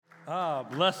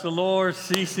Bless the Lord,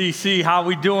 CCC. How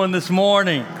we doing this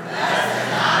morning? In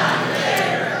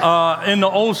the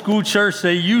old school church,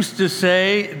 they used to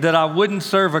say that I wouldn't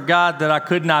serve a God that I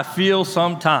could not feel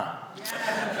sometime.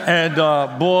 And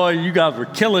boy, you guys were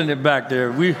killing it back there.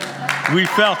 We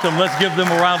felt them. Let's give them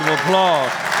a round of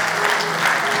applause.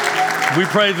 We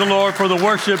praise the Lord for the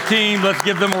worship team. Let's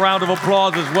give them a round of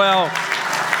applause as well.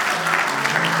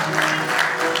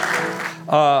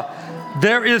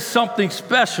 There is something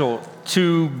special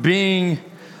to being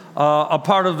a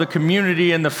part of the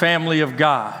community and the family of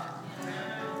God,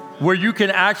 where you can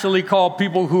actually call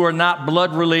people who are not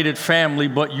blood-related family,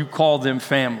 but you call them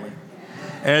family.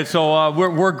 And so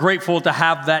we're grateful to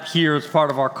have that here as part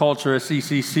of our culture at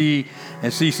CCC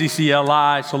and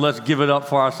CCCLI. So let's give it up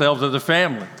for ourselves as a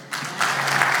family.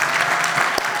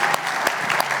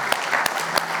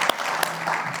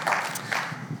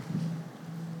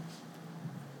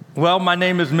 Well, my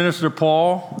name is Minister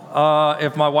Paul.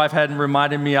 If my wife hadn't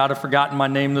reminded me, I'd have forgotten my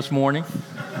name this morning.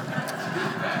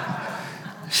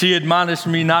 She admonished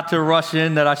me not to rush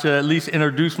in, that I should at least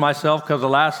introduce myself, because the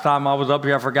last time I was up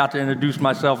here, I forgot to introduce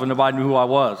myself and nobody knew who I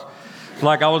was. It's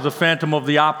like I was a Phantom of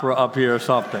the Opera up here or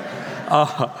something.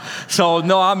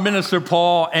 No, I'm Minister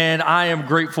Paul, and I am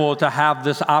grateful to have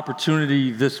this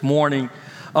opportunity this morning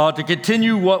to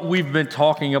continue what we've been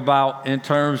talking about in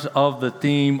terms of the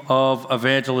theme of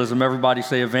evangelism. Everybody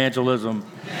say evangelism.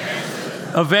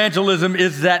 Evangelism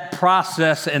is that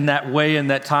process and that way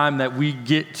and that time that we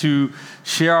get to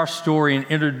share our story and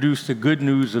introduce the good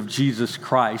news of Jesus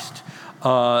Christ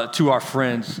to our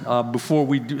friends.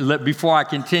 Before I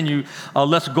continue,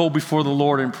 let's go before the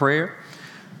Lord in prayer.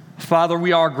 Father,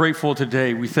 we are grateful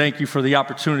today. We thank you for the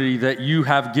opportunity that you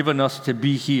have given us to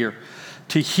be here,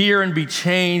 to hear and be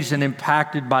changed and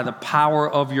impacted by the power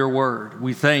of your word.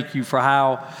 We thank you for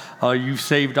how you've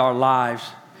saved our lives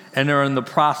and are in the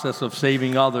process of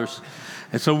saving others.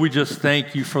 And so we just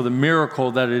thank you for the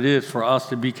miracle that it is for us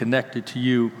to be connected to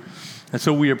you. And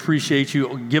so we appreciate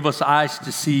you. Give us eyes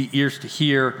to see, ears to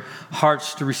hear,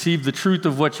 hearts to receive the truth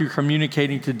of what you're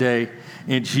communicating today.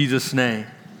 In Jesus' name,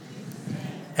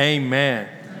 amen.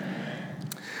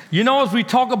 You know, as we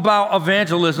talk about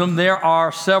evangelism, there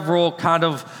are several kind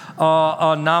of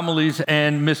anomalies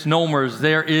and misnomers.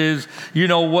 There is,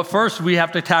 first we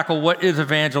have to tackle what is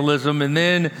evangelism, and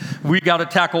then we got to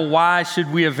tackle why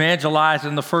should we evangelize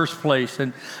in the first place.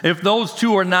 And if those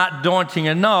two are not daunting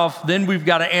enough, then we've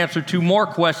got to answer two more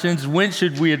questions. When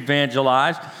should we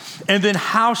evangelize? And then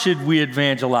how should we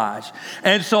evangelize?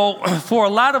 And so for a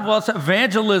lot of us,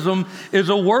 evangelism is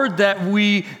a word that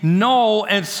we know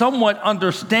and somewhat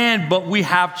understand, but we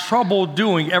have trouble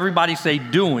doing. Everybody say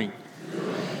doing.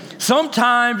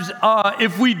 Sometimes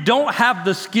if we don't have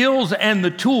the skills and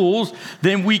the tools,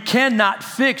 then we cannot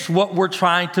fix what we're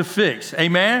trying to fix.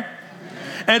 Amen?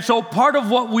 And so part of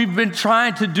what we've been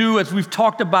trying to do as we've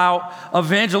talked about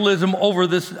evangelism over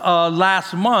this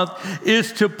last month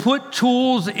is to put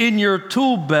tools in your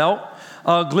tool belt.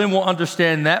 Glenn will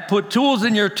understand that. Put tools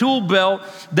in your tool belt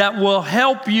that will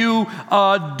help you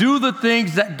do the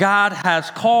things that God has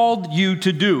called you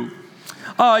to do.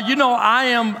 I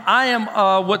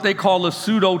am what they call a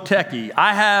pseudo techie.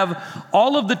 I have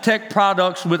all of the tech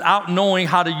products without knowing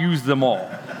how to use them all.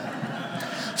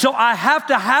 So I have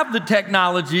to have the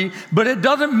technology, but it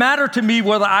doesn't matter to me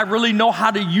whether I really know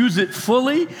how to use it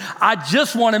fully. I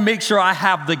just want to make sure I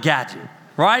have the gadget,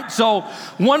 right? So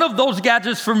one of those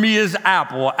gadgets for me is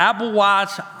Apple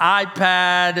Watch,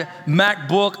 iPad,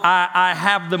 MacBook. I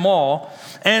have them all.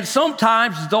 And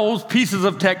sometimes those pieces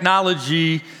of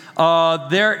technology,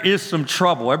 there is some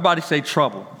trouble. Everybody say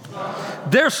trouble.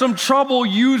 There's some trouble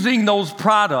using those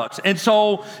products. And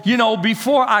so,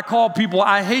 before I call people,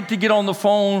 I hate to get on the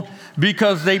phone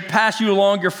because they pass you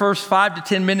along your first 5 to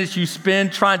 10 minutes you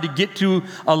spend trying to get to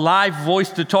a live voice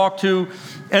to talk to.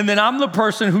 And then I'm the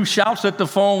person who shouts at the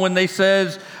phone when they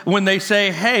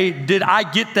say, hey, did I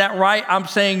get that right? I'm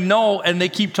saying no, and they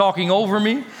keep talking over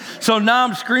me. So now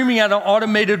I'm screaming at an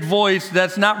automated voice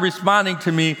that's not responding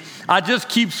to me. I just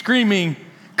keep screaming,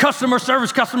 customer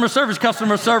service, customer service,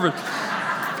 customer service,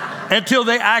 until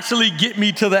they actually get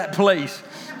me to that place.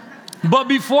 But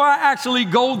before I actually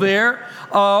go there,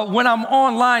 when I'm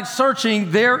online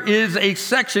searching, there is a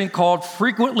section called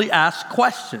frequently asked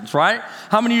questions, right?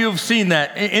 How many of you have seen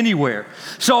that anywhere?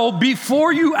 So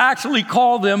before you actually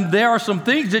call them, there are some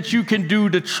things that you can do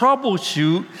to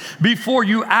troubleshoot before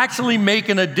you actually make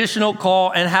an additional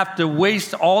call and have to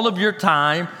waste all of your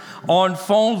time on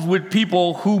phones with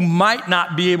people who might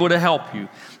not be able to help you.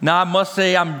 Now, I must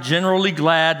say I'm generally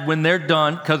glad when they're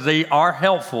done because they are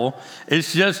helpful.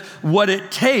 It's just what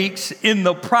it takes in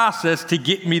the process to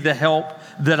get me the help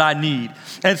that I need.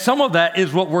 And some of that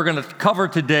is what we're going to cover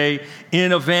today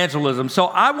in evangelism. So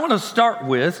I want to start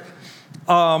with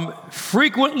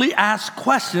frequently asked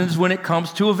questions when it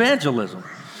comes to evangelism.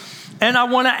 And I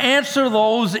want to answer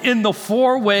those in the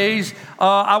 4 ways.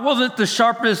 I wasn't the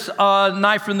sharpest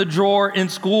knife in the drawer in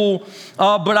school,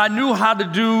 but I knew how to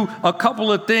do a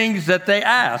couple of things that they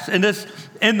asked. And it's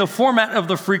in the format of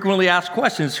the frequently asked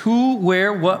questions: who,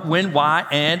 where, what, when, why,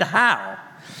 and how.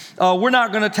 We're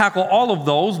not going to tackle all of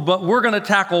those, but we're going to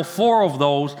tackle 4 of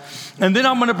those. And then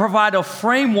I'm going to provide a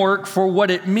framework for what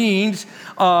it means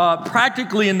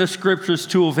practically in the scriptures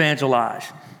to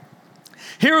evangelize.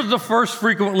 Here's the first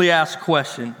frequently asked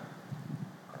question.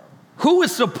 Who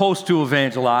is supposed to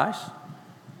evangelize?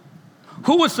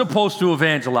 Who is supposed to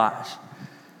evangelize?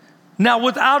 Now,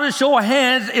 without a show of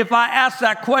hands, if I ask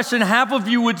that question, half of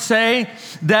you would say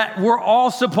that we're all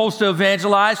supposed to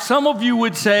evangelize. Some of you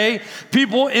would say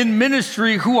people in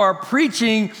ministry who are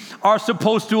preaching are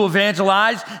supposed to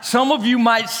evangelize. Some of you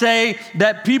might say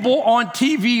that people on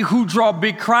TV who draw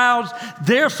big crowds,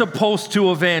 they're supposed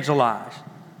to evangelize.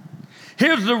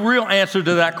 Here's the real answer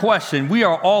to that question. We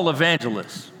are all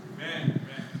evangelists. Amen.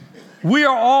 We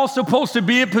are all supposed to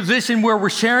be in a position where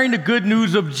we're sharing the good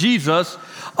news of Jesus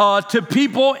to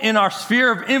people in our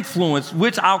sphere of influence,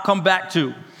 which I'll come back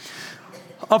to.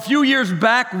 A few years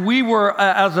back, we were,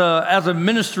 as a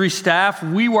ministry staff,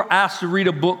 we were asked to read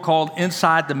a book called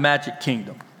Inside the Magic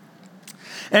Kingdom.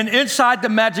 And Inside the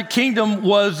Magic Kingdom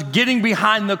was getting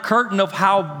behind the curtain of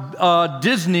how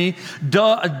Disney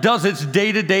does its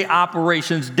day-to-day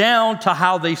operations down to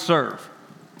how they serve.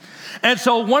 And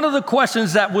so one of the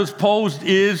questions that was posed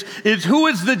is who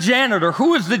is the janitor?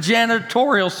 Who is the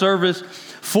janitorial service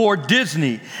for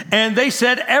Disney? And they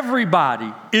said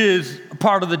everybody is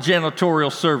part of the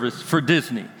janitorial service for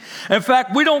Disney. In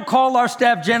fact, we don't call our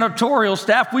staff janitorial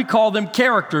staff, we call them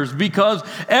characters, because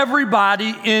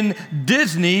everybody in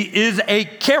Disney is a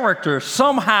character.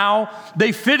 Somehow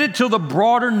they fit into the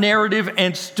broader narrative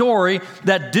and story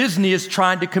that Disney is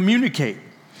trying to communicate.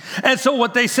 And so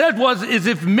what they said is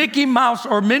if Mickey Mouse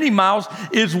or Minnie Mouse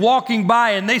is walking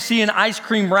by and they see an ice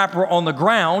cream wrapper on the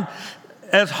ground,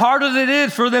 as hard as it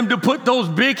is for them to put those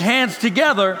big hands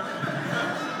together,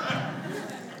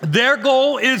 their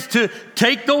goal is to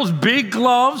take those big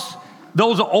gloves,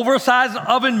 those oversized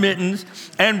oven mittens,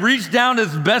 and reach down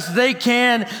as best they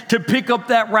can to pick up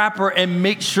that wrapper and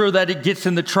make sure that it gets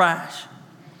in the trash.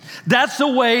 That's the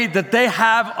way that they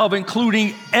have of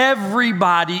including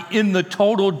everybody in the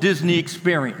total Disney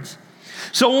experience.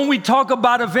 So when we talk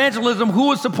about evangelism,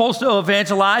 who is supposed to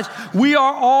evangelize? We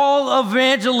are all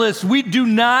evangelists. We do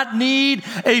not need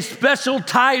a special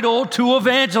title to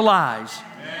evangelize.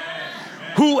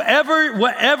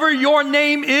 Whatever your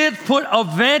name is, put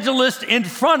evangelist in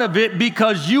front of it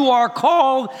because you are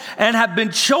called and have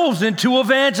been chosen to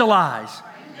evangelize.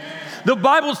 The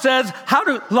Bible says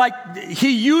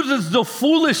he uses the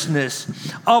foolishness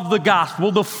of the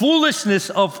gospel, the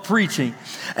foolishness of preaching.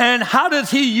 And how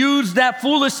does he use that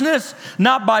foolishness?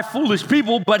 Not by foolish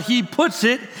people, but he puts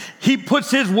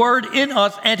his word in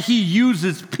us and he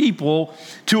uses people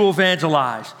to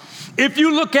evangelize. If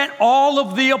you look at all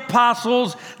of the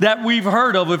apostles that we've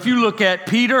heard of, if you look at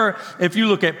Peter, if you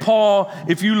look at Paul,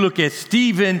 if you look at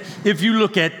Stephen, if you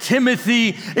look at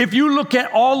Timothy, if you look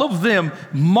at all of them,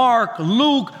 Mark,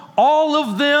 Luke, all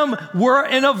of them were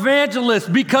an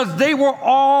evangelist because they were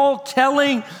all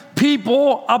telling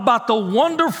people about the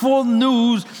wonderful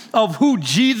news of who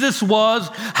Jesus was,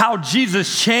 how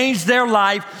Jesus changed their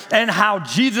life, and how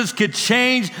Jesus could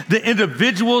change the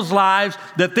individuals' lives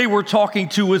that they were talking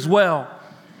to as well.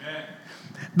 Amen.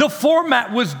 The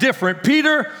format was different.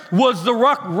 Peter was the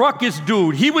ruckus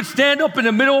dude. He would stand up in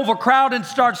the middle of a crowd and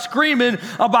start screaming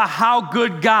about how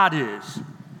good God is.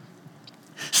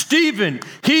 Stephen,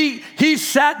 he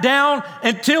sat down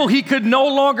until he could no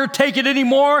longer take it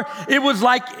anymore. It was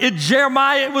like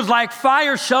Jeremiah, it was like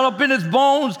fire shut up in his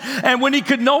bones. And when he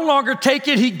could no longer take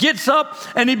it, he gets up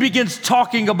and he begins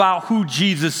talking about who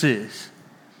Jesus is.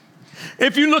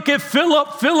 If you look at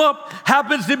Philip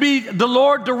happens to be, the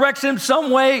Lord directs him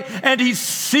some way, and he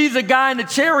sees a guy in a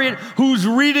chariot who's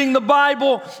reading the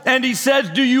Bible, and he says,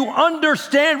 do you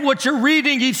understand what you're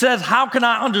reading? He says, how can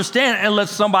I understand it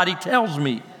unless somebody tells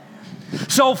me?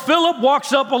 So Philip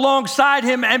walks up alongside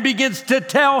him and begins to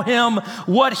tell him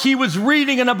what he was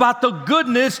reading and about the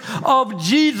goodness of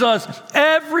Jesus.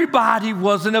 Everybody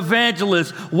was an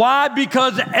evangelist. Why?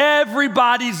 Because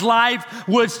everybody's life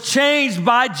was changed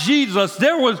by Jesus.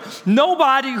 There was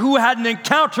nobody who had an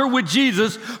encounter with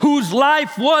Jesus whose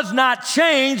life was not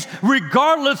changed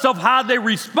regardless of how they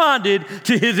responded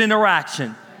to his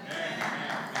interaction.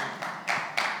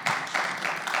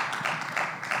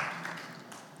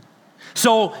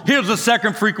 So here's the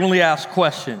second frequently asked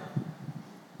question.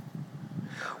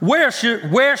 Where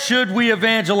should we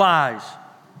evangelize?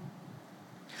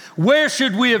 Where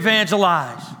should we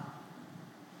evangelize?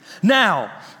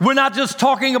 Now, we're not just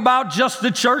talking about just the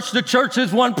church. The church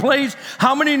is one place.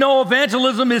 How many know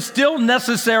evangelism is still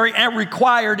necessary and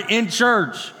required in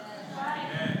church?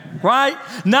 Right?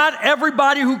 Not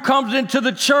everybody who comes into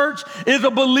the church is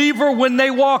a believer when they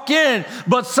walk in,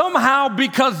 but somehow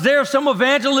because there's some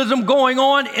evangelism going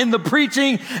on in the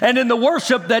preaching and in the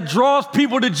worship that draws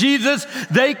people to Jesus,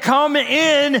 they come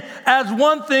in as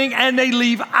one thing and they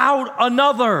leave out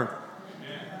another.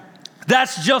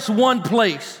 That's just one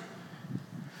place.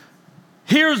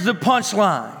 Here's the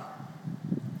punchline.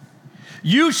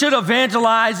 You should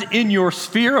evangelize in your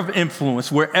sphere of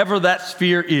influence, wherever that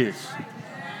sphere is.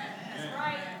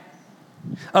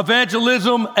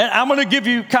 Evangelism, and I'm going to give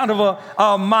you kind of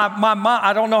my mom,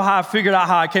 I don't know how I figured out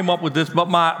how I came up with this, but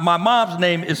my mom's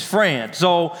name is Fran.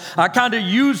 So I kind of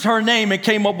used her name and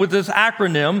came up with this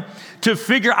acronym to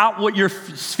figure out what your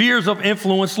spheres of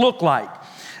influence look like.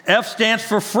 F stands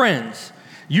for friends.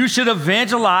 You should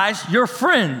evangelize your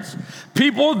friends,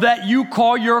 people that you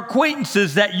call your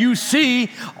acquaintances that you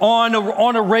see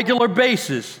on a regular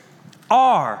basis.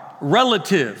 R,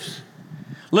 relatives.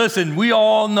 Listen, we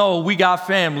all know we got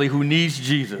family who needs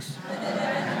Jesus.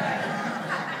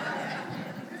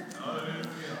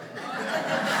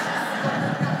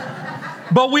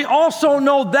 But we also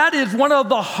know that is one of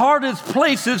the hardest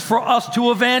places for us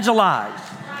to evangelize.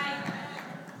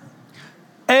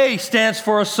 A stands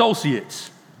for associates.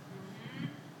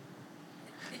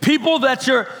 People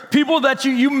that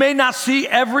you may not see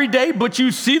every day, but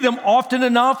you see them often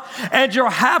enough, and you're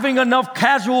having enough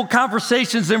casual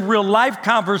conversations and real life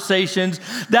conversations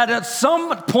that at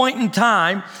some point in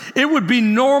time, it would be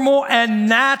normal and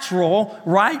natural,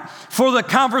 right, for the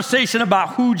conversation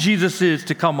about who Jesus is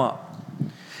to come up.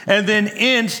 And then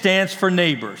N stands for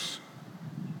neighbors.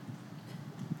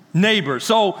 Neighbors.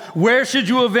 So where should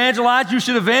you evangelize? You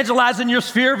should evangelize in your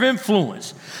sphere of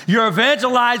influence. You're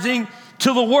evangelizing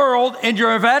to the world, and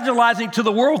you're evangelizing to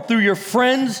the world through your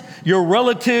friends, your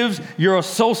relatives, your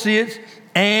associates,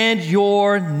 and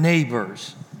your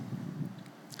neighbors.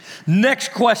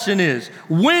 Next question is,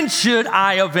 when should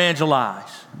I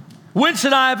evangelize? When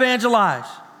should I evangelize?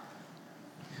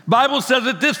 Bible says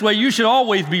it this way, you should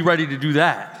always be ready to do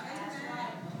that.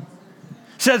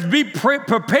 It says be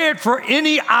prepared for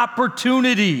any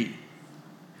opportunity.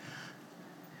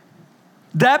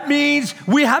 That means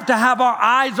we have to have our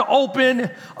eyes open,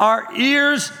 our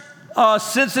ears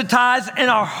sensitized, and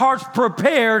our hearts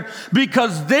prepared,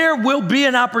 because there will be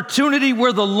an opportunity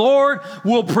where the Lord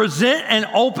will present and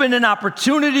open an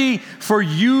opportunity for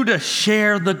you to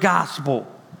share the gospel.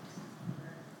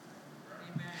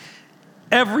 Amen.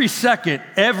 Every second,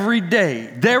 every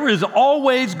day, there is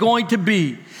always going to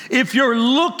be, if you're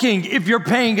looking, if you're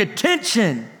paying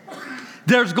attention,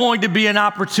 there's going to be an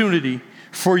opportunity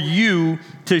for you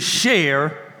to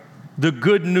share the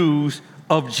good news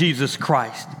of Jesus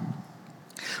Christ.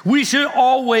 We should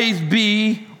always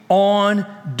be on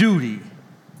duty.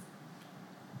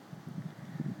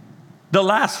 The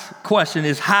last question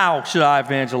is, how should I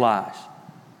evangelize?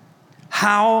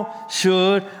 How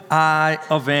should I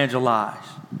evangelize?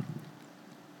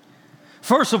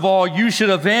 First of all, you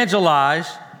should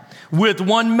evangelize with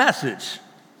one message,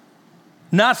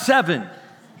 not 7,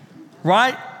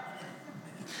 right?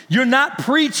 You're not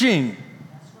preaching.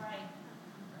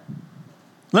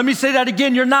 Let me say that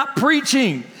again. You're not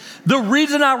preaching. The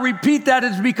reason I repeat that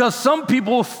is because some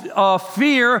people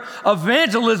fear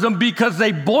evangelism because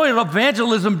they boil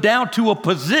evangelism down to a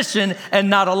position and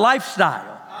not a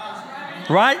lifestyle.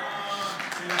 Right?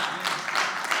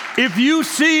 If you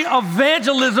see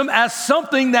evangelism as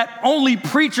something that only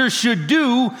preachers should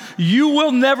do, you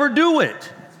will never do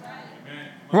it.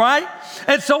 Right?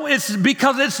 And so it's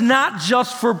because it's not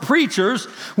just for preachers.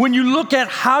 When you look at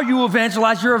how you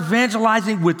evangelize, you're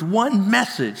evangelizing with one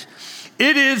message.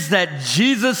 It is that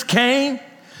Jesus came,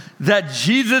 that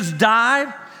Jesus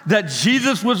died, that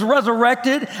Jesus was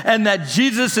resurrected, and that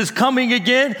Jesus is coming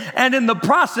again. And in the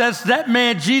process, that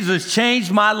man Jesus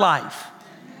changed my life.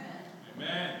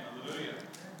 Amen.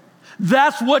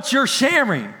 That's what you're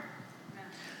sharing.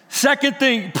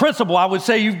 Second principle I would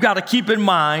say you've got to keep in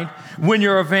mind when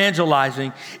you're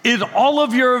evangelizing is all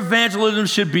of your evangelism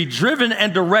should be driven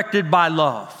and directed by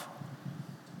love.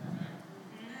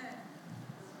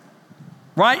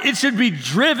 Right? It should be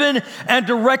driven and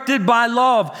directed by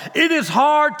love. It is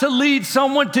hard to lead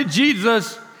someone to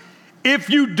Jesus if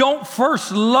you don't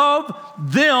first love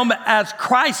them as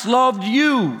Christ loved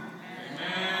you.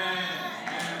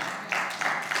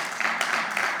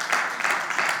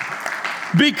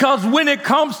 Because when it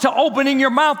comes to opening your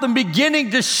mouth and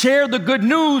beginning to share the good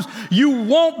news, you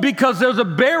won't, because there's a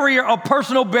barrier, a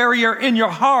personal barrier in your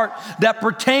heart that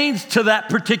pertains to that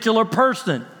particular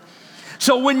person.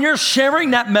 So when you're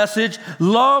sharing that message,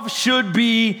 love should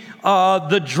be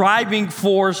the driving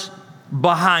force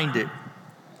behind it.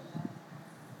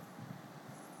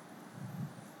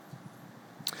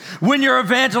 When you're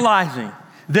evangelizing,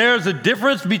 there's a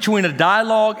difference between a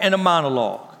dialogue and a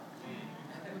monologue.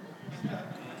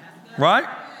 Right?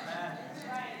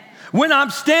 When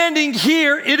I'm standing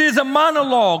here, it is a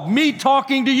monologue, me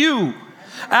talking to you,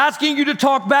 asking you to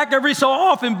talk back every so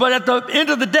often, but at the end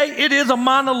of the day, it is a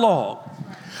monologue.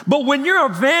 But when you're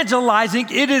evangelizing,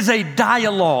 it is a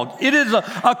dialogue. It is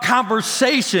a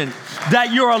conversation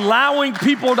that you're allowing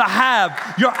people to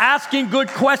have. You're asking good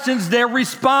questions, they're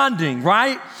responding,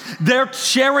 right? They're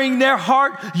sharing their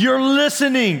heart, you're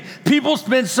listening. People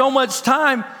spend so much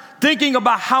time thinking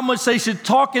about how much they should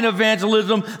talk in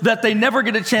evangelism that they never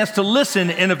get a chance to listen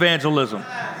in evangelism.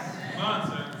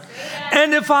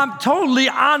 And if I'm totally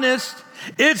honest,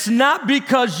 it's not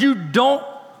because you don't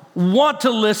want to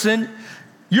listen.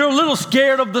 You're a little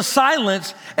scared of the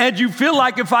silence, and you feel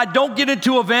like if I don't get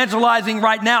into evangelizing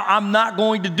right now, I'm not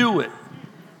going to do it.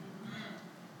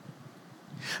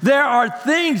 There are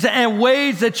things and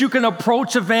ways that you can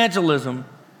approach evangelism,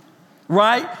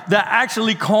 right, that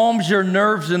actually calms your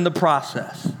nerves in the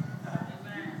process.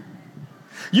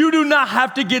 You do not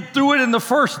have to get through it in the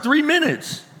first 3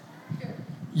 minutes.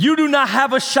 You do not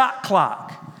have a shot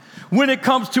clock when it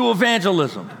comes to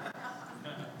evangelism.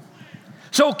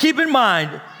 So keep in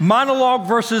mind, monologue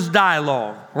versus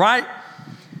dialogue, right?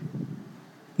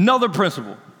 Another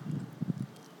principle.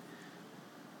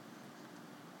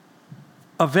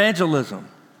 Evangelism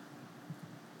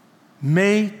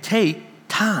may take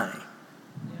time.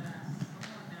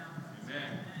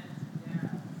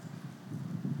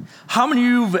 How many of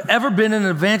you have ever been in an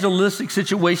evangelistic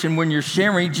situation when you're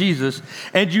sharing Jesus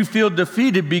and you feel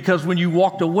defeated because when you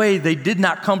walked away, they did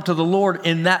not come to the Lord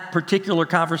in that particular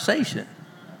conversation?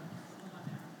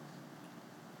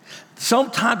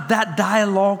 Sometimes that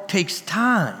dialogue takes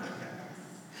time.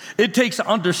 It takes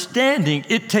understanding.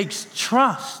 It takes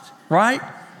trust, right?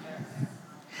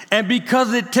 And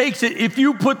because it takes it, if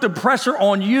you put the pressure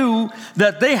on you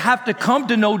that they have to come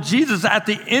to know Jesus at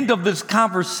the end of this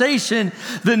conversation,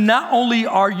 then not only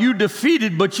are you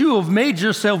defeated, but you have made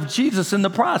yourself Jesus in the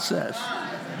process.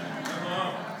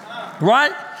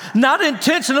 Right? Not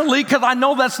intentionally, because I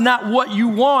know that's not what you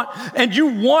want. And you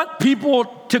want people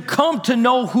to come to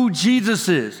know who Jesus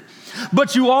is.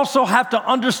 But you also have to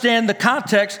understand the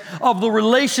context of the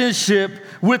relationship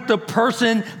with the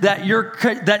person that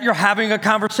you're having a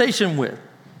conversation with.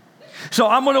 So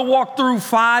I'm going to walk through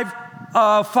five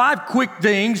quick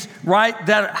things, right,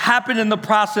 that happen in the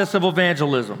process of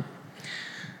evangelism.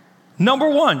 Number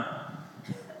one,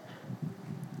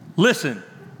 listen.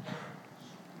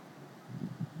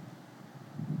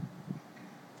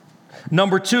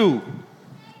 Number two,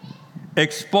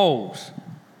 expose.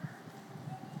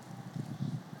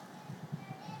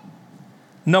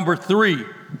 Number three,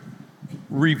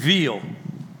 reveal.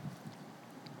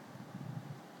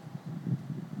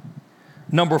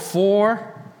 Number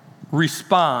four,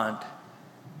 respond.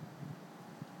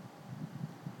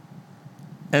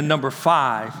 And number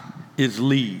five is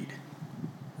lead,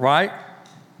 right?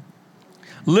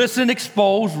 Listen,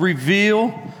 expose,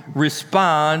 reveal,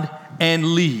 respond, and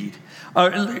lead.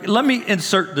 Let me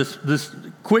insert this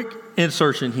quick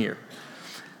insertion here.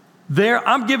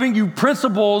 I'm giving you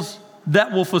principles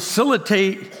that will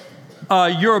facilitate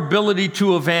your ability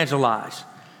to evangelize.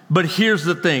 But here's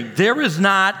the thing. There is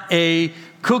not a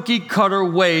cookie cutter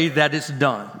way that it's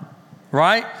done,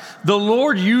 right? The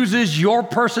Lord uses your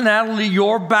personality,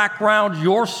 your background,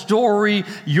 your story,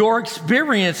 your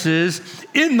experiences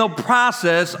in the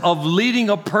process of leading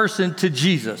a person to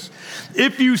Jesus.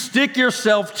 If you stick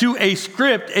yourself to a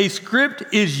script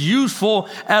is useful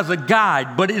as a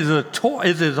guide, but it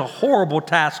is a horrible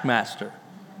taskmaster.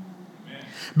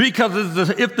 Because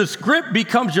if the script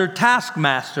becomes your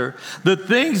taskmaster, the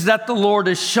things that the Lord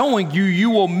is showing you, you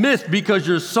will miss because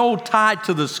you're so tied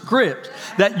to the script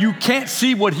that you can't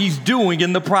see what He's doing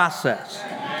in the process.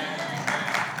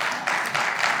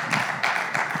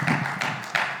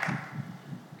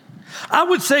 I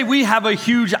would say we have a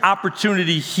huge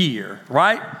opportunity here,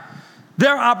 right?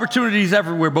 There are opportunities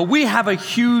everywhere, but we have a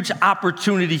huge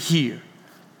opportunity here.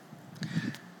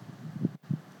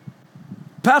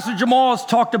 Pastor Jamal has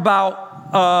talked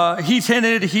about,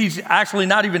 he's actually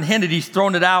not even hinted, he's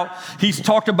thrown it out. He's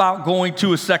talked about going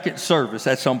to a second service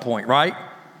at some point, right?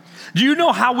 Do you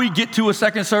know how we get to a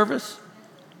second service?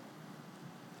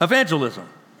 Evangelism.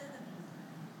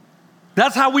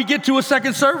 That's how we get to a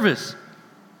second service.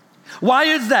 Why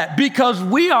is that? Because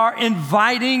we are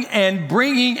inviting and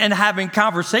bringing and having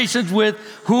conversations with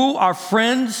who are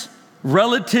friends,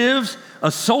 relatives,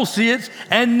 associates,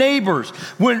 and neighbors.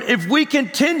 If we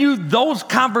continue those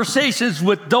conversations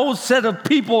with those set of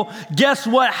people, guess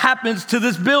what happens to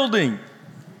this building?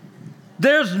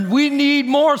 We need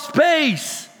more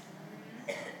space.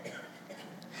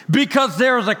 Because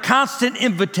there is a constant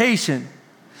invitation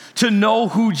to know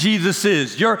who Jesus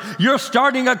is. You're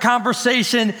starting a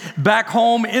conversation back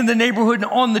home in the neighborhood and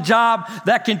on the job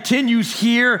that continues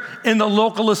here in the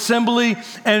local assembly.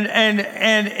 And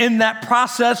in that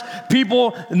process,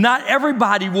 not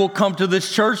everybody will come to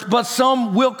this church, but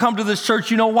some will come to this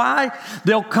church. You know why?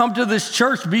 They'll come to this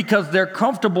church because they're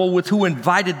comfortable with who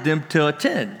invited them to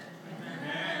attend.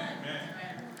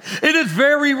 It is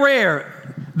very rare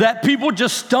that people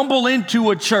just stumble into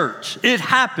a church. It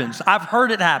happens. I've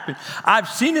heard it happen. I've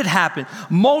seen it happen.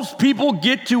 Most people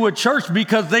get to a church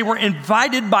because they were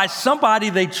invited by somebody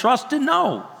they trust and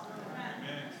know.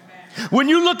 When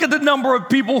you look at the number of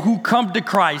people who come to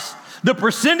Christ, the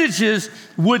percentages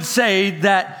would say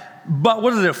that,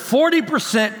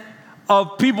 40%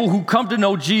 of people who come to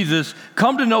know Jesus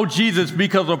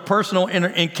because of personal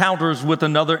encounters with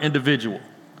another individual.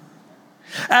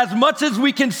 As much as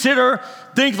we consider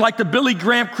things like the Billy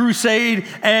Graham Crusade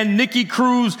and Nicky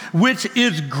Cruz, which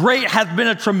is great, has been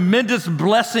a tremendous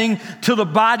blessing to the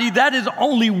body, that is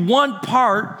only one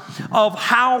part of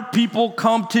how people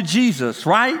come to Jesus,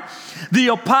 right? The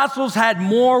apostles had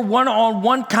more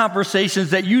one-on-one conversations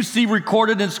that you see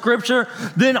recorded in Scripture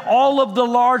than all of the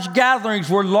large gatherings.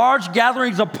 Were large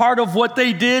gatherings a part of what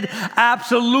they did?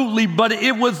 Absolutely, but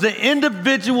it was the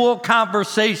individual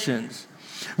conversations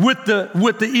with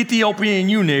the Ethiopian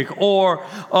eunuch, or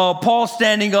Paul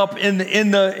standing up in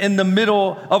the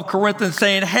middle of Corinth and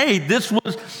saying, "Hey, this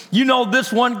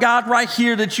one God right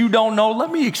here that you don't know.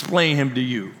 Let me explain him to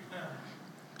you."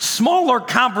 Smaller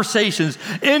conversations,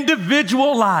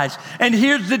 individualized. And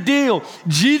here's the deal: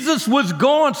 Jesus was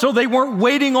gone, so they weren't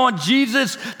waiting on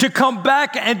Jesus to come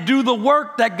back and do the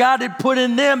work that God had put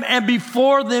in them and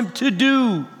before them to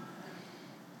do.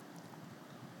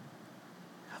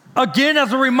 Again,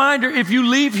 as a reminder, if you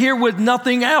leave here with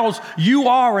nothing else, you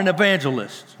are an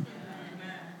evangelist.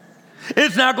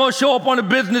 It's not going to show up on a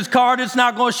business card. It's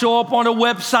not going to show up on a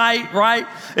website, right?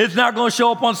 It's not going to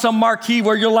show up on some marquee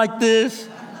where you're like this,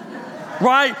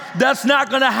 right? That's not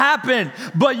going to happen.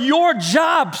 But your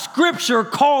job, Scripture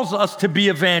calls us to be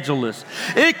evangelists.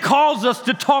 It calls us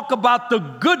to talk about the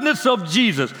goodness of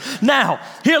Jesus. Now,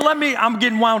 I'm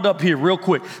getting wound up here real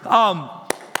quick.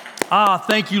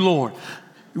 Thank you, Lord.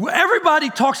 Everybody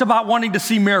talks about wanting to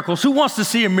see miracles. Who wants to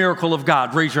see a miracle of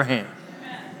God? Raise your hand.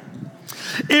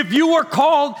 If you were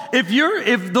called,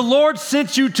 if the Lord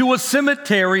sent you to a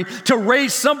cemetery to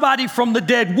raise somebody from the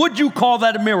dead, would you call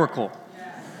that a miracle? Yes.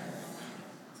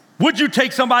 Would you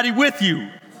take somebody with you?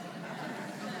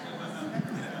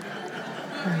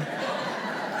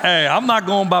 Hey, I'm not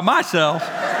going by myself.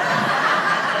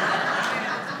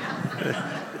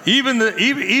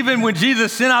 Even when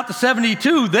Jesus sent out the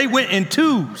 72, they went in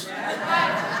twos.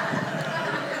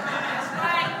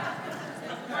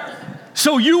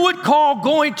 So you would call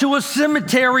going to a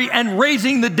cemetery and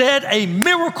raising the dead a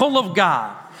miracle of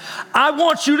God. I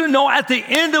want you to know at the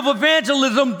end of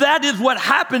evangelism, that is what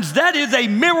happens. That is a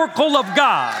miracle of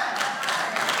God.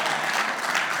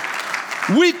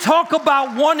 We talk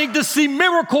about wanting to see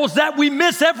miracles that we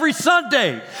miss every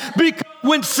Sunday, because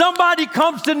when somebody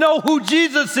comes to know who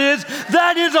Jesus is,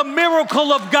 that is a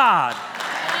miracle of God.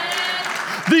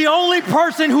 The only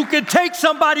person who can take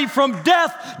somebody from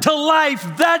death to life,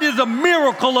 that is a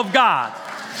miracle of God.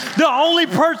 The only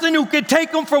person who can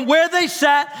take them from where they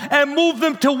sat and move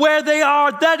them to where they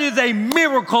are, that is a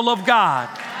miracle of God.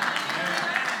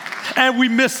 And we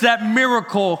miss that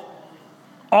miracle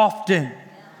often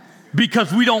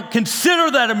because we don't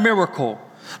consider that a miracle.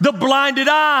 The blinded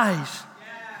eyes,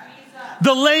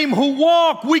 the lame who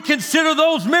walk, we consider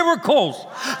those miracles.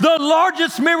 The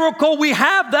largest miracle we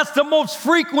have, that's the most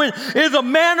frequent, is a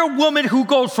man or woman who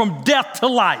goes from death to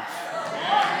life.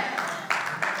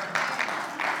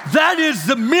 That is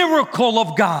the miracle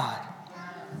of God.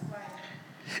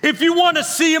 If you want to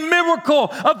see a miracle,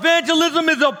 evangelism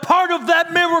is a part of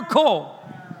that miracle.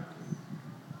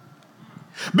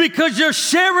 Because you're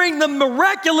sharing the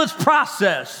miraculous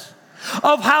process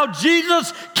of how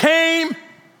Jesus came,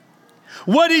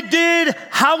 what he did,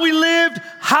 how he lived,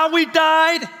 how he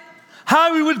died,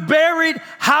 how he was buried,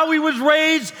 how he was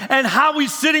raised, and how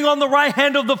he's sitting on the right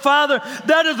hand of the Father.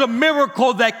 That is a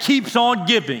miracle that keeps on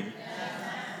giving.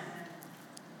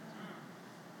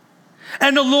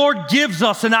 And the Lord gives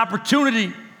us an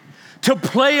opportunity to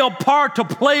play a part, to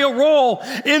play a role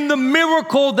in the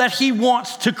miracle that he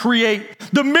wants to create,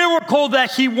 the miracle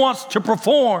that he wants to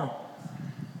perform.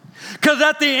 Because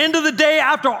at the end of the day,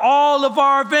 after all of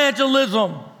our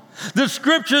evangelism, the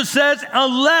scripture says,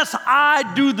 unless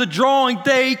I do the drawing,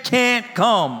 they can't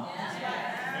come.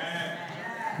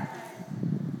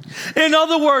 In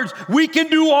other words, we can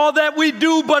do all that we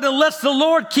do, but unless the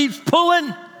Lord keeps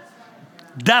pulling,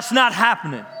 that's not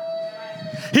happening.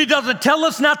 He doesn't tell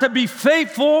us not to be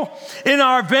faithful in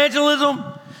our evangelism,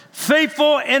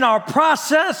 faithful in our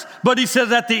process, but he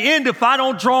says at the end, if I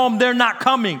don't draw them, they're not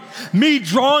coming. Me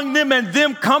drawing them and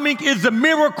them coming is a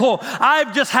miracle.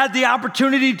 I've just had the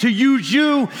opportunity to use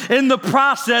you in the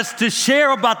process to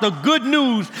share about the good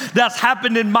news that's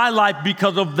happened in my life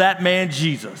because of that man,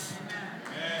 Jesus.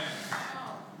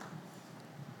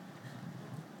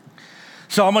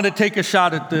 So I'm going to take a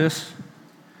shot at this.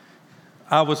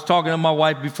 I was talking to my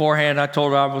wife beforehand. I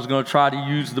told her I was going to try to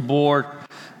use the board,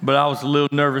 but I was a little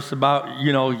nervous about,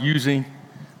 using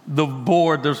the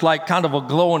board. There's like kind of a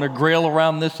glow and a grail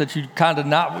around this that you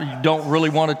don't really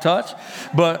want to touch.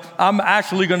 But I'm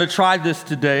actually going to try this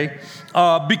today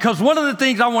because one of the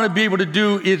things I want to be able to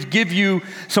do is give you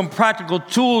some practical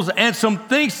tools and some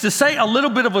things to say, a little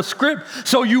bit of a script,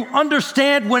 so you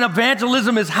understand when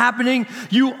evangelism is happening,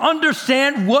 you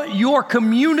understand what you're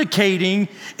communicating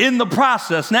in the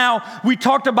process. Now, we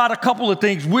talked about a couple of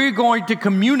things. We're going to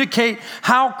communicate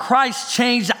how Christ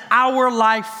changed our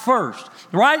life first,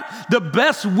 right? The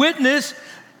best witness,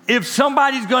 if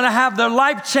somebody's going to have their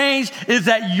life changed, is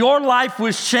that your life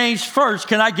was changed first.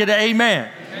 Can I get an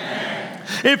amen? Amen.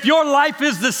 If your life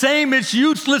is the same, it's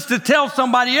useless to tell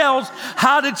somebody else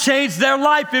how to change their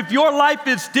life if your life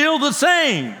is still the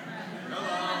same.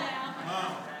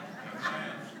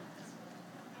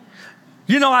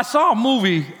 I saw a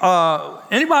movie.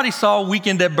 Anybody saw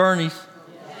Weekend at Bernie's?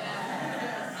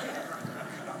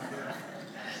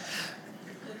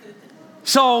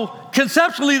 So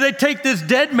conceptually, they take this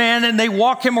dead man and they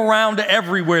walk him around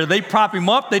everywhere. They prop him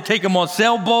up. They take him on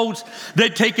sailboats. They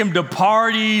take him to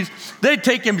parties. They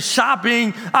take him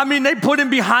shopping. They put him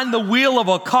behind the wheel of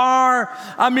a car.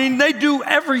 They do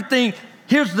everything.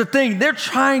 Here's the thing. They're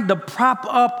trying to prop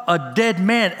up a dead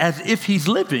man as if he's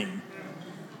living.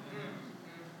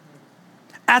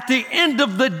 At the end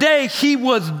of the day, he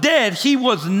was dead. He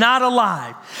was not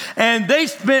alive. And they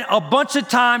spent a bunch of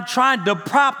time trying to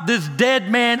prop this dead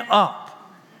man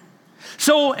up.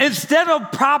 So instead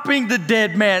of propping the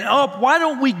dead man up, why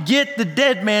don't we get the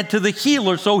dead man to the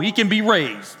healer so he can be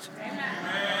raised?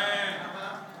 Amen.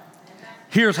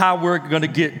 Here's how we're going to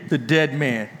get the dead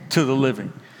man to the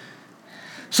living.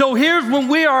 So here's when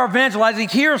we are evangelizing,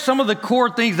 here are some of the core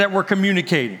things that we're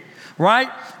communicating. Right?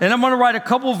 And I'm going to write a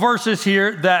couple verses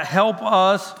here that help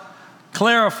us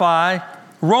clarify.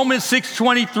 Romans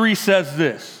 6:23 says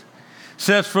this. It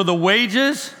says, for the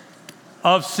wages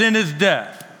of sin is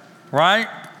death. Right?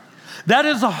 That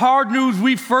is the hard news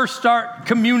we first start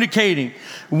communicating.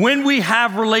 When we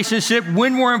have relationship,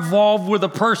 when we're involved with a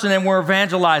person and we're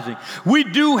evangelizing, we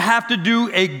do have to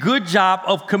do a good job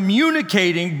of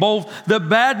communicating both the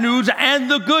bad news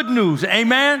and the good news.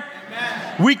 Amen?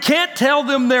 We can't tell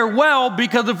them they're well,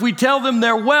 because if we tell them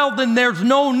they're well, then there's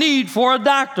no need for a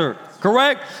doctor,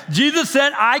 correct? Jesus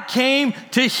said, I came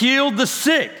to heal the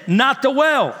sick, not the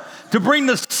well, to bring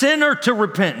the sinner to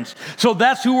repentance. So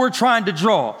that's who we're trying to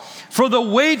draw. For the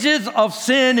wages of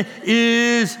sin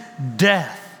is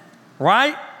death,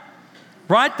 right?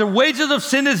 Right? The wages of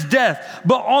sin is death.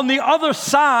 But on the other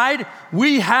side,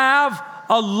 we have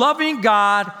a loving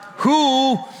God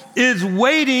who is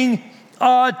waiting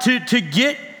to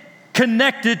get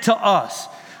connected to us,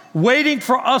 waiting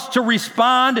for us to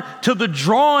respond to the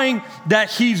drawing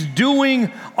that he's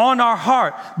doing on our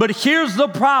heart. But here's the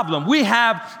problem. We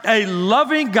have a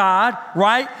loving God,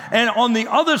 right? And on the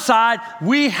other side,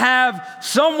 we have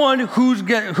someone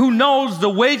who knows the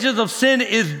wages of sin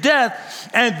is death,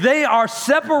 and they are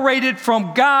separated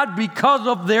from God because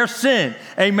of their sin.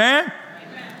 Amen?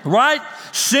 Right?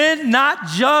 Sin, not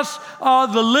just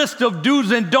the list of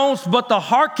do's and don'ts, but the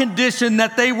heart condition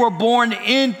that they were born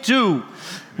into.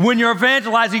 When you're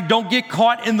evangelizing, don't get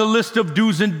caught in the list of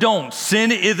do's and don'ts.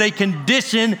 Sin is a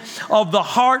condition of the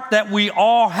heart that we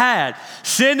all had.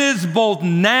 Sin is both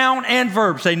noun and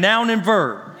verb. Say noun and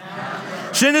verb.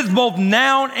 Sin is both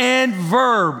noun and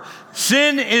verb.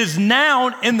 Sin is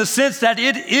noun in the sense that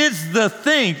it is the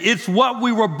thing. It's what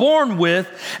we were born with,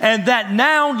 and that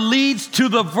noun leads to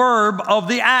the verb of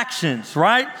the actions,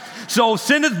 right? So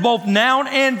sin is both noun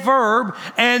and verb,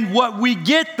 and what we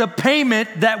get, the payment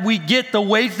that we get, the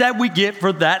wage that we get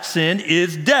for that sin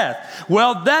is death.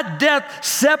 Well, that death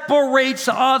separates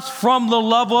us from the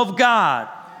love of God.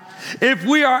 If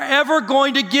we are ever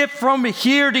going to get from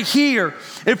here to here,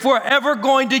 if we're ever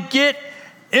going to get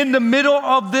in the middle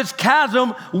of this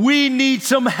chasm, we need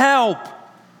some help.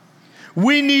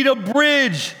 We need a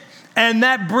bridge, and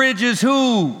that bridge is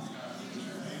who?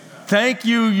 Thank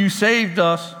you, you saved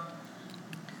us.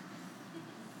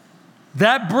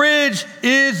 That bridge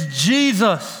is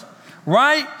Jesus,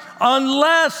 right?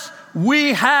 Unless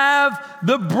we have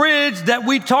the bridge that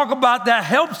we talk about that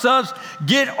helps us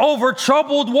get over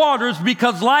troubled waters,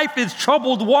 because life is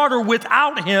troubled water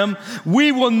without him.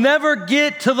 We will never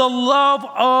get to the love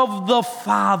of the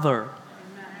Father.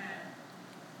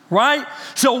 Right?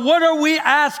 So what are we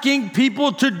asking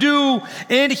people to do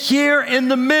in here in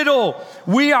the middle?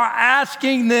 We are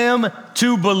asking them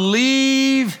to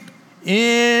believe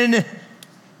in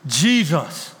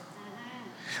Jesus.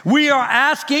 We are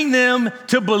asking them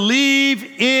to believe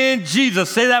in Jesus.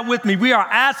 Say that with me. We are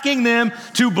asking them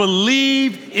to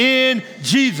believe in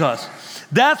Jesus.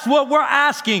 That's what we're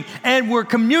asking, and we're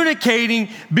communicating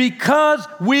because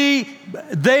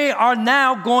they are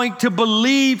now going to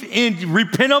believe in,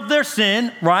 repent of their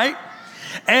sin, right?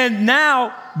 And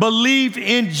now believe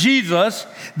in Jesus.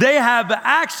 They have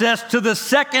access to the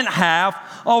second half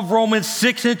of Romans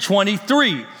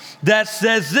 6:23 that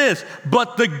says this,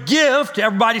 but the gift,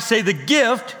 everybody say the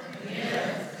gift.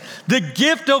 The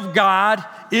gift of God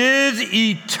is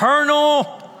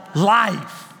eternal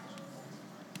life.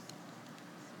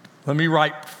 Let me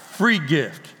write free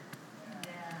gift.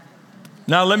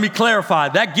 Now let me clarify.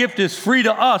 That gift is free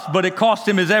to us, but it cost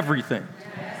him his everything.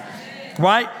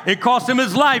 Right? It cost him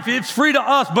his life. It's free to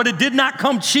us, but it did not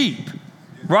come cheap.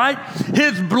 Right?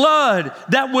 His blood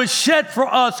that was shed for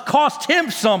us cost him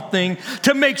something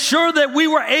to make sure that we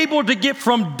were able to get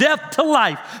from death to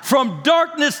life, from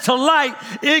darkness to light.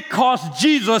 It cost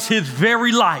Jesus his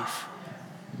very life.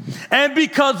 And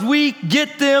because we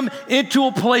get them into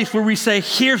a place where we say,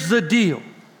 here's the deal.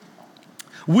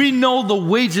 We know the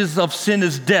wages of sin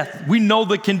is death. We know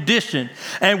the condition.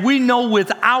 And we know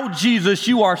without Jesus,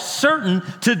 you are certain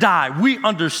to die. We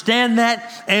understand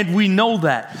that and we know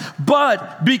that.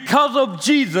 But because of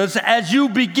Jesus, as you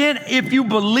begin, if you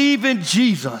believe in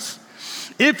Jesus,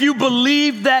 if you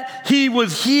believe that he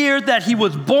was here, that he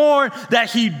was born,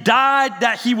 that he died,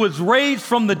 that he was raised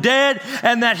from the dead,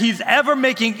 and that he's ever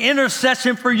making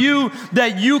intercession for you,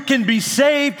 that you can be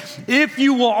saved, if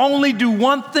you will only do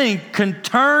one thing,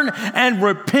 turn and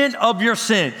repent of your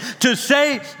sin. To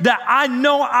say that I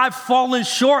know I've fallen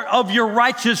short of your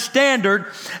righteous standard,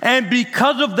 and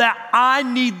because of that, I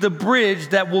need the bridge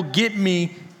that will get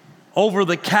me over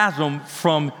the chasm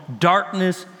from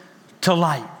darkness to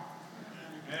light.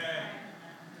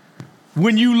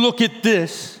 When you look at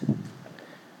this,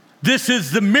 this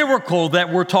is the miracle that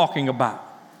we're talking about.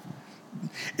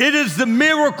 It is the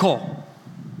miracle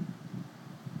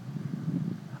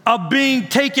of being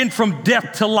taken from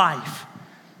death to life.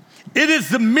 It is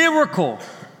the miracle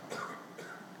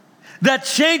that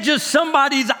changes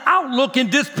somebody's outlook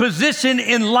and disposition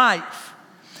in life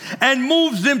and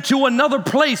moves them to another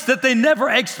place that they never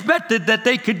expected that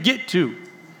they could get to.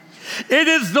 It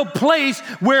is the place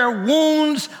where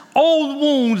wounds, old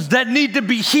wounds that need to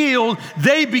be healed,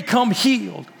 they become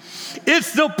healed.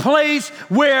 It's the place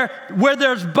where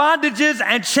there's bondages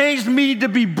and chains need to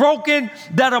be broken,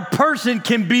 that a person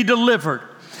can be delivered.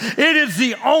 It is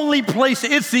the only place,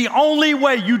 it's the only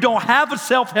way. You don't have a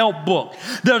self-help book.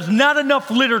 There's not enough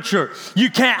literature.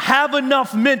 You can't have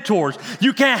enough mentors.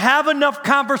 You can't have enough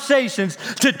conversations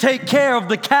to take care of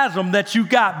the chasm that you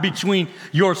got between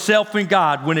yourself and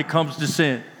God when it comes to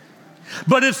sin.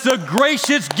 But it's the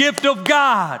gracious gift of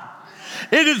God.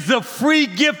 It is the free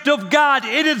gift of God.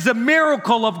 It is the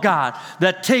miracle of God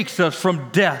that takes us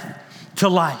from death to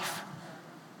life.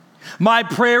 My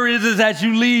prayer is as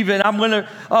you leave, and I'm going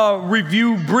to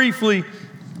review briefly,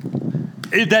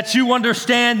 that you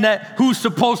understand that who's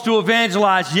supposed to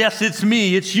evangelize. Yes, it's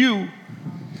me, it's you.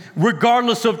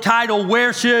 Regardless of title,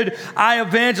 where should I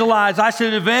evangelize? I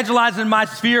should evangelize in my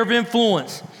sphere of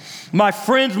influence. My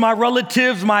friends, my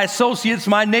relatives, my associates,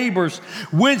 my neighbors.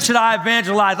 When should I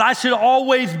evangelize? I should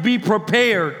always be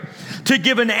prepared to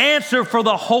give an answer for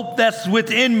the hope that's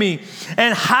within me.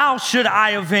 And how should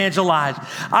I evangelize?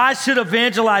 I should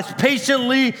evangelize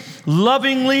patiently,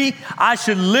 lovingly. I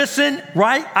should listen,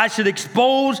 right? I should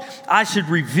expose. I should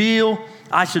reveal.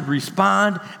 I should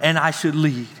respond. And I should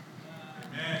lead.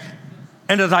 Amen.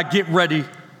 And as I get ready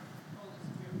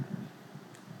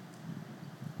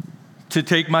to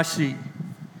take my seat,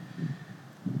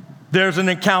 There's an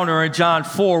encounter in John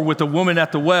 4 with a woman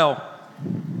at the well.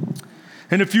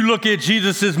 And if you look at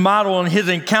Jesus' model and his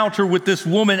encounter with this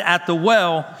woman at the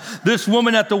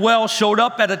well showed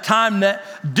up at a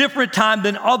different time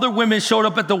than other women showed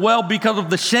up at the well because of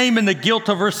the shame and the guilt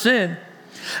of her sin.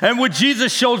 And when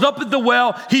Jesus shows up at the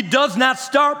well, he does not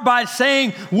start by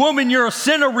saying, woman, you're a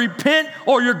sinner, repent,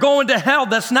 or you're going to hell.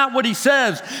 That's not what he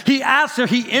says. He asks her,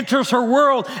 he enters her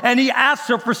world, and he asks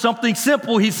her for something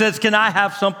simple. He says, can I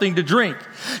have something to drink?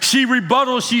 She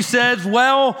rebuttals, she says,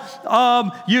 well,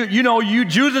 you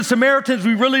Jews and Samaritans,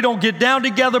 we really don't get down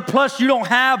together. Plus, you don't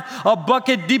have a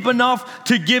bucket deep enough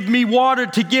to give me water,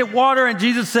 to get water. And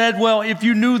Jesus said, well, if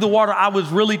you knew the water I was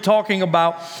really talking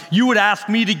about, you would ask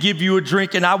me to give you a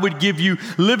drink, and I would give you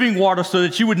living water so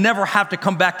that you would never have to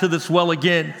come back to this well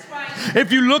again.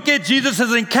 If you look at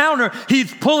Jesus' encounter,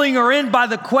 he's pulling her in by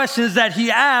the questions that he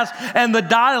asks and the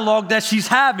dialogue that she's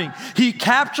having. He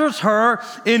captures her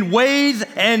in ways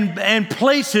and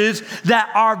places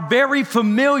that are very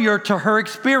familiar to her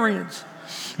experience.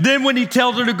 Then when he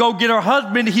tells her to go get her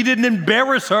husband, he didn't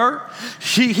embarrass her.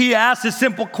 He asked a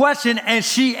simple question and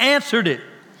she answered it.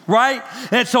 Right?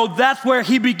 And so that's where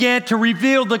he began to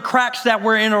reveal the cracks that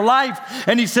were in her life.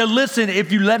 And he said, listen,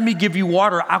 if you let me give you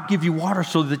water, I'll give you water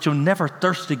so that you'll never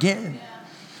thirst again.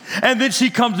 And then she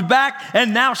comes back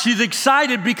and now she's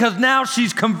excited because now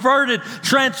she's converted,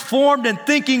 transformed, and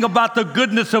thinking about the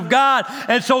goodness of God.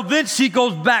 And so then she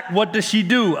goes back. What does she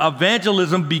do?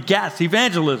 Evangelism begats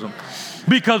evangelism.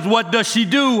 Because what does she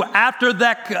do after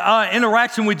that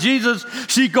interaction with Jesus?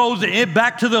 She goes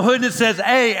back to the hood and says,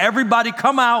 hey, everybody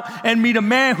come out and meet a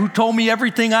man who told me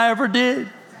everything I ever did.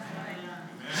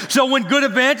 So when good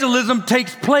evangelism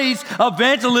takes place,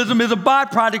 evangelism is a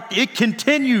byproduct. It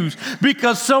continues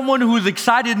because someone who is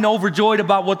excited and overjoyed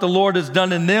about what the Lord has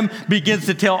done in them begins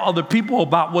to tell other people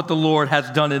about what the Lord has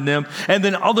done in them. And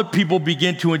then other people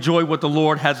begin to enjoy what the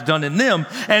Lord has done in them.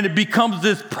 And it becomes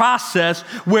this process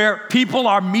where people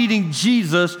are meeting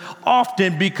Jesus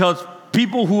often because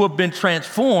people who have been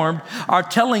transformed are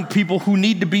telling people who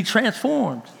need to be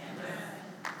transformed.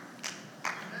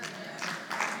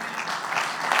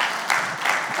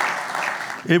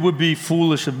 It would be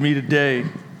foolish of me today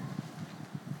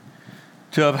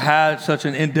to have had such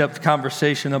an in-depth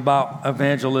conversation about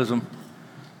evangelism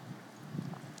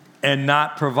and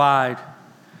not provide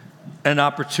an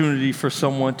opportunity for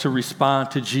someone to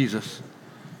respond to Jesus.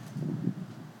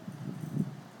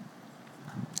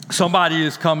 Somebody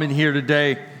is coming here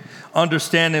today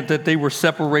understanding that they were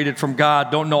separated from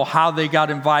God, don't know how they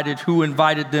got invited, who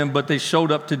invited them, but they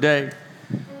showed up today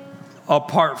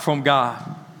apart from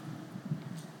God.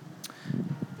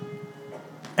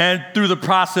 And through the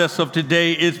process of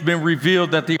today, it's been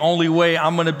revealed that the only way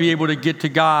I'm going to be able to get to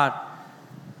God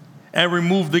and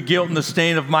remove the guilt and the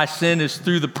stain of my sin is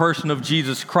through the person of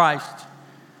Jesus Christ,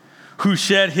 who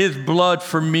shed his blood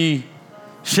for me,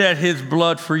 shed his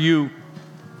blood for you.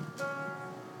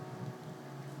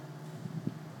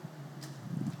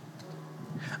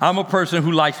 I'm a person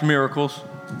who likes miracles.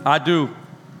 I do.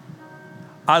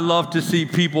 I love to see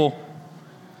people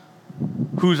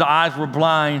whose eyes were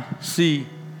blind see.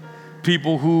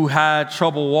 People who had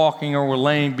trouble walking or were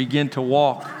lame begin to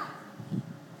walk.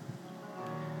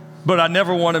 But I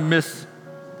never want to miss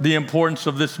the importance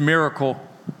of this miracle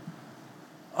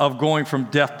of going from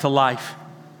death to life.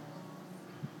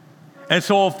 And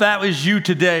so if that was you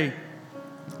today,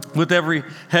 with every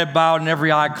head bowed and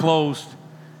every eye closed,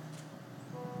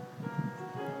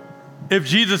 if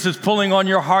Jesus is pulling on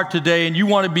your heart today and you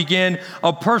want to begin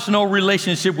a personal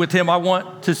relationship with him, I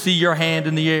want to see your hand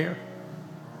in the air.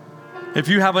 If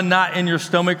you have a knot in your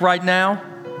stomach right now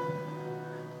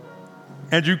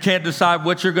and you can't decide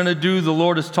what you're going to do, the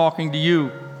Lord is talking to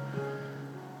you.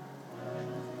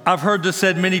 I've heard this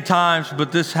said many times,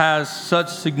 but this has such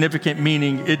significant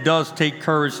meaning. It does take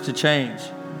courage to change.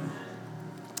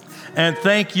 And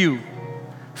thank you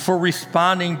for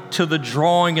responding to the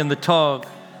drawing and the tug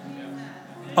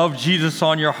of Jesus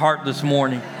on your heart this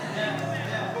morning.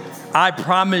 I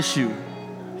promise you,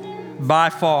 by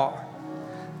far,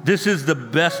 this is the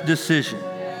best decision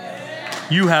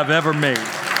you have ever made.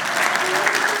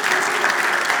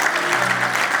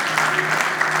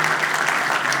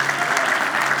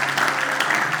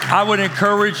 I would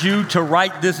encourage you to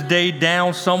write this day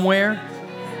down somewhere.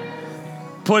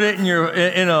 Put it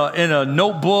in a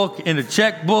notebook, in a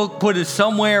checkbook, put it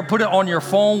somewhere, put it on your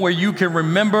phone where you can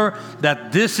remember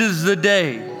that this is the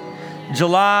day,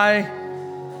 July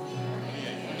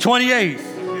 28th,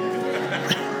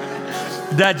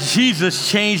 that Jesus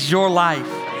changed your life.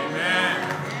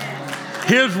 Amen.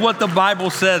 Here's what the Bible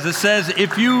says. It says,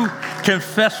 if you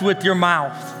confess with your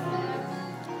mouth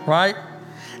right?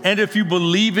 And if you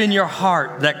believe in your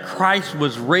heart that Christ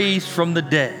was raised from the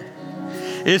dead,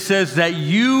 it says that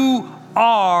you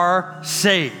are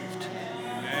saved.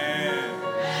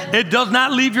 It does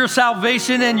not leave your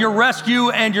salvation and your rescue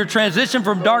and your transition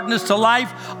from darkness to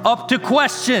life up to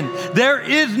question. There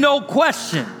is no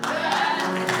question,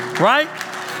 right?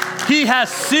 He has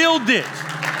sealed it.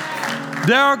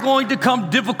 There are going to come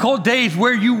difficult days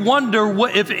where you wonder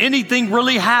what, if anything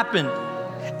really happened.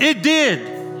 It did.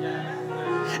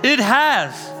 It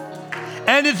has.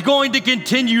 And it's going to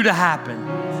continue to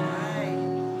happen.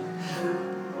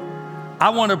 I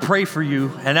want to pray for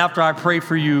you, and after I pray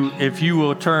for you, if you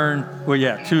will turn,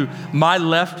 to my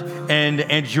left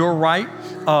and your right,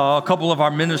 a couple of our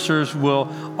ministers will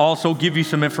also give you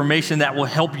some information that will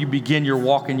help you begin your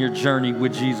walk and your journey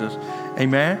with Jesus.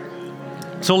 Amen?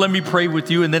 So let me pray with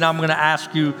you, and then I'm going to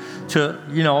ask you to,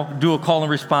 do a call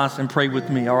and response and pray with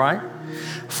me, all right?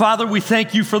 Father, we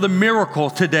thank you for the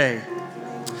miracle today.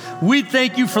 We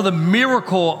thank you for the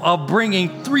miracle of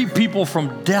bringing 3 people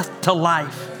from death to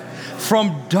life,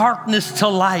 from darkness to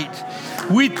light.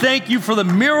 We thank you for the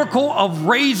miracle of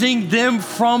raising them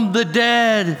from the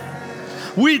dead.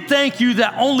 We thank you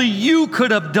that only you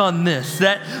could have done this,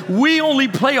 that we only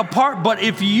play a part, but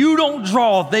if you don't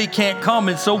draw, they can't come.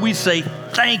 And so we say,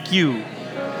 thank you.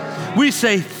 We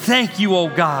say, thank you, oh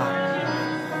God.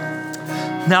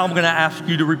 Now I'm going to ask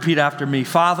you to repeat after me.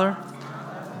 Father,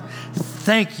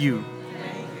 thank you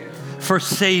for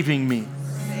saving me.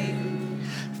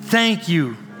 Thank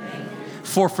you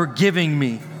for forgiving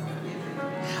me.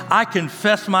 I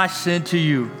confess my sin to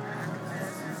you.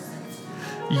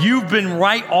 You've been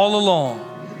right all along,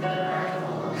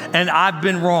 and I've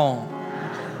been wrong.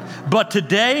 But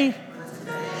today,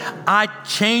 I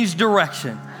change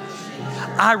direction.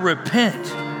 I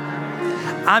repent.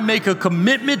 I make a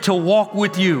commitment to walk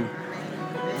with you.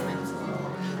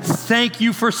 Thank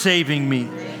you for saving me.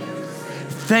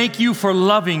 Thank you for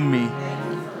loving me.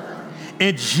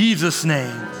 In Jesus'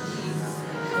 name.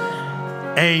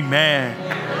 Amen.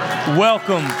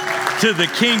 Welcome to the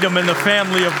kingdom and the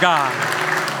family of God.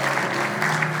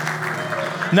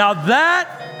 Now that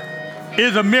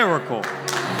is a miracle.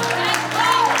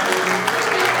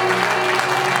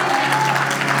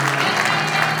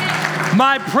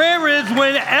 My prayer is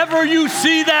whenever you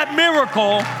see that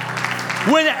miracle,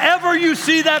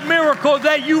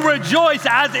 that you rejoice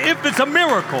as if it's a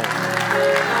miracle.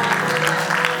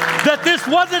 That this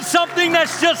wasn't something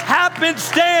that's just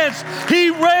happenstance.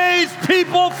 He raised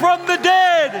people from the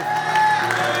dead.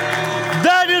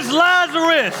 That is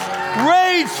Lazarus,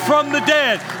 raised from the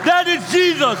dead. That is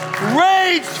Jesus,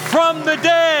 raised from the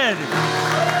dead.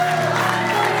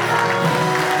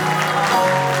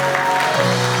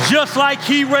 Just like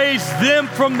he raised them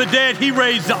from the dead, he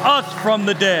raised us from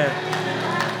the dead.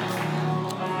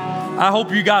 I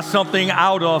hope you got something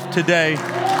out of today.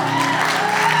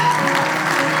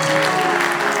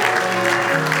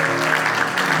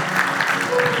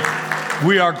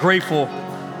 We are grateful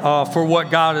for what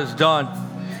God has done,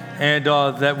 and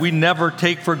that we never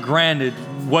take for granted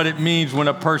what it means when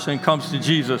a person comes to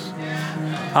Jesus.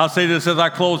 I'll say this as I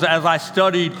close. As I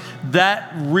studied,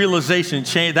 that revelation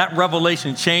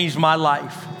changed my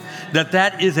life.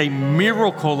 That is a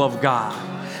miracle of God.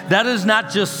 That is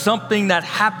not just something that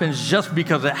happens just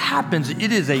because it happens.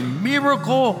 It is a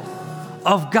miracle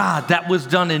of God that was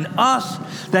done in us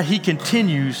that he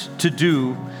continues to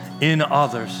do in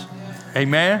others.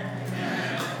 Amen?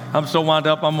 I'm so wound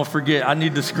up, I'm going to forget. I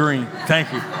need the screen.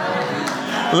 Thank you.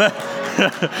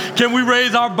 Can we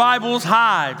raise our Bibles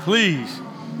high, please?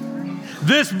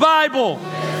 This Bible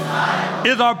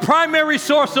is our primary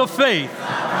source of faith.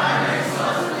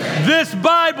 This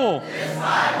Bible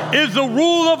is the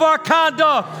rule of our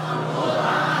conduct.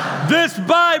 This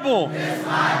Bible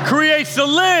creates the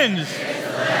lens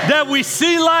that we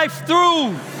see life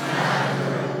through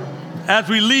as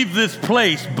we leave this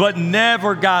place, but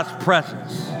never God's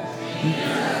presence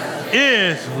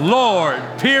is Lord,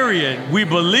 period. We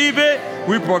believe it,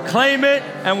 we proclaim it,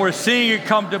 and we're seeing it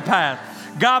come to pass.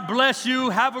 God bless you.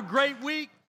 Have a great week.